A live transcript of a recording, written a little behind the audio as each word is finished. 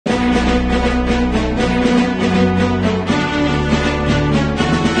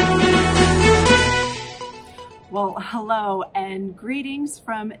Hello and greetings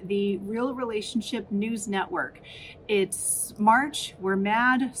from the Real Relationship News Network. It's March, we're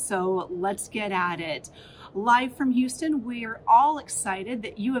mad, so let's get at it. Live from Houston, we're all excited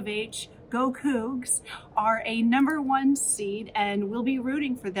that U of H, go Cougs, are a #1 seed and we'll be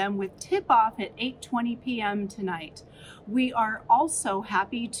rooting for them with tip-off at 8:20 p.m. tonight. We are also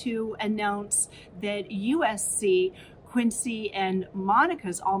happy to announce that USC, Quincy and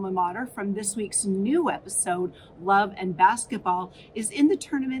Monica's alma mater from this week's new episode, Love and Basketball, is in the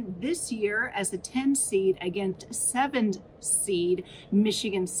tournament this year as a 10 seed against 7 seed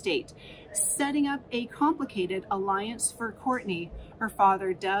Michigan State, setting up a complicated alliance for Courtney. Her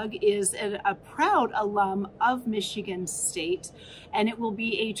father, Doug, is a proud alum of Michigan State, and it will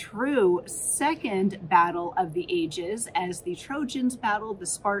be a true second battle of the ages as the Trojans battle the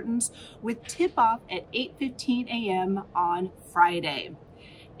Spartans with tip-off at 8:15 a.m. on Friday.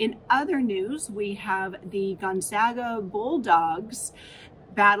 In other news, we have the Gonzaga Bulldogs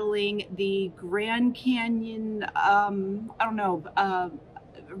battling the Grand Canyon,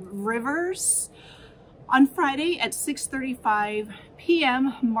 Rivers on Friday at 6:35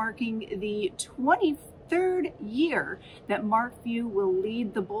 p.m., marking the 23rd year that Mark Few will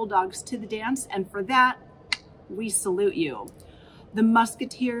lead the Bulldogs to the dance, and for that, we salute you. The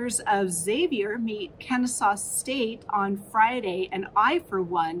Musketeers of Xavier meet Kennesaw State on Friday, and I, for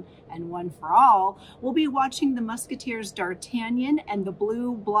one, and one for all, will be watching the Musketeers D'Artagnan and the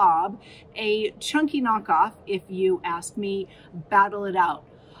Blue Blob, a chunky knockoff, if you ask me, battle it out.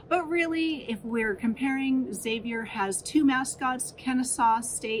 But really, if we're comparing, Xavier has 2 mascots, Kennesaw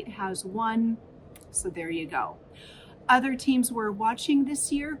State has 1, so there you go. Other teams we're watching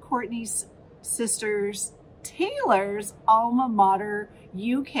this year, Courtney's sisters Taylor's alma mater,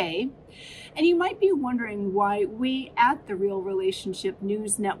 UK. And you might be wondering why we at the Real Relationship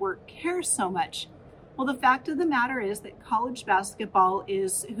News Network care so much. Well, the fact of the matter is that college basketball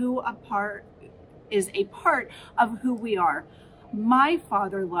is a part of who we are. My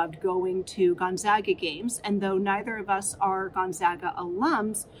father loved going to Gonzaga games, and though neither of us are Gonzaga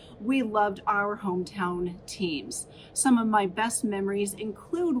alums, we loved our hometown teams. Some of my best memories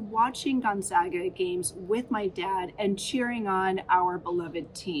include watching Gonzaga games with my dad and cheering on our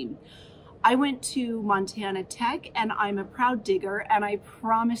beloved team. I went to Montana Tech, and I'm a proud Digger, and I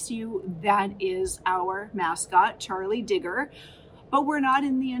promise you that is our mascot, Charlie Digger. But we're not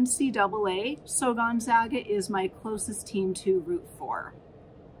in the NCAA, so Gonzaga is my closest team to root for.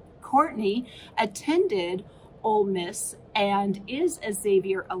 Courtney attended Ole Miss and is a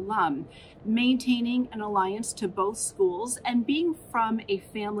Xavier alum, maintaining an alliance to both schools and being from a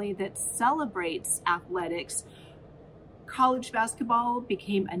family that celebrates athletics. College basketball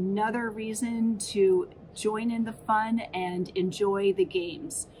became another reason to join in the fun and enjoy the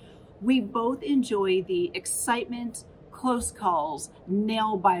games. We both enjoy the excitement, close calls,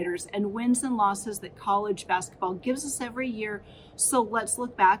 nail biters, and wins and losses that college basketball gives us every year. So let's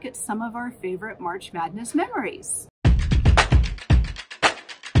look back at some of our favorite March Madness memories.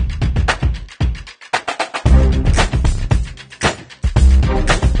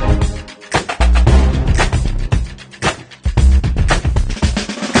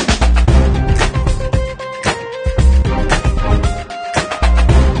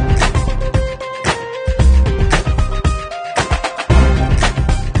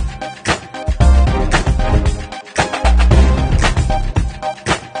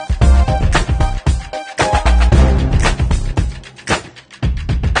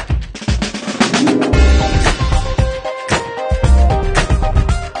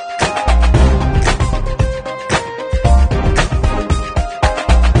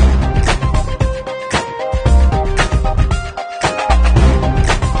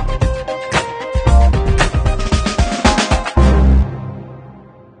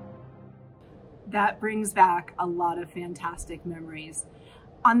 That brings back a lot of fantastic memories.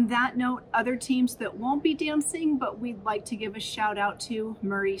 On that note, other teams that won't be dancing, but we'd like to give a shout out to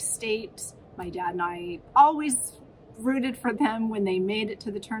Murray State. My dad and I always rooted for them when they made it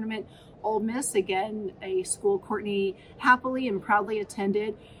to the tournament. Ole Miss, again, a school Courtney happily and proudly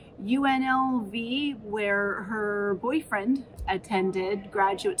attended. UNLV, where her boyfriend attended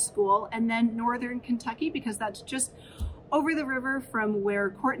graduate school, and then Northern Kentucky, because that's just over the river from where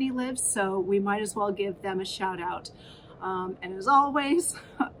Courtney lives, so we might as well give them a shout out. And as always,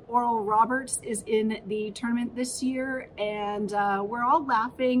 Oral Roberts is in the tournament this year, and we're all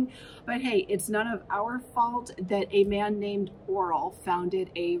laughing, but hey, it's none of our fault that a man named Oral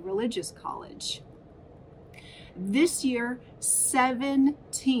founded a religious college. This year, 7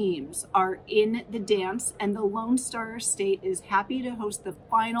 teams are in the dance, and the Lone Star State is happy to host the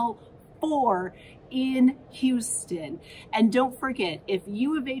final 4 in Houston. And don't forget, if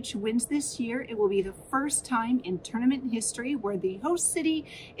U of H wins this year, it will be the first time in tournament history where the host city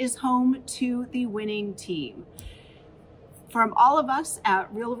is home to the winning team. From all of us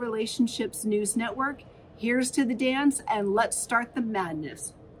at Real Relationships News Network, here's to the dance, and let's start the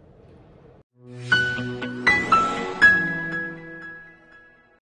madness.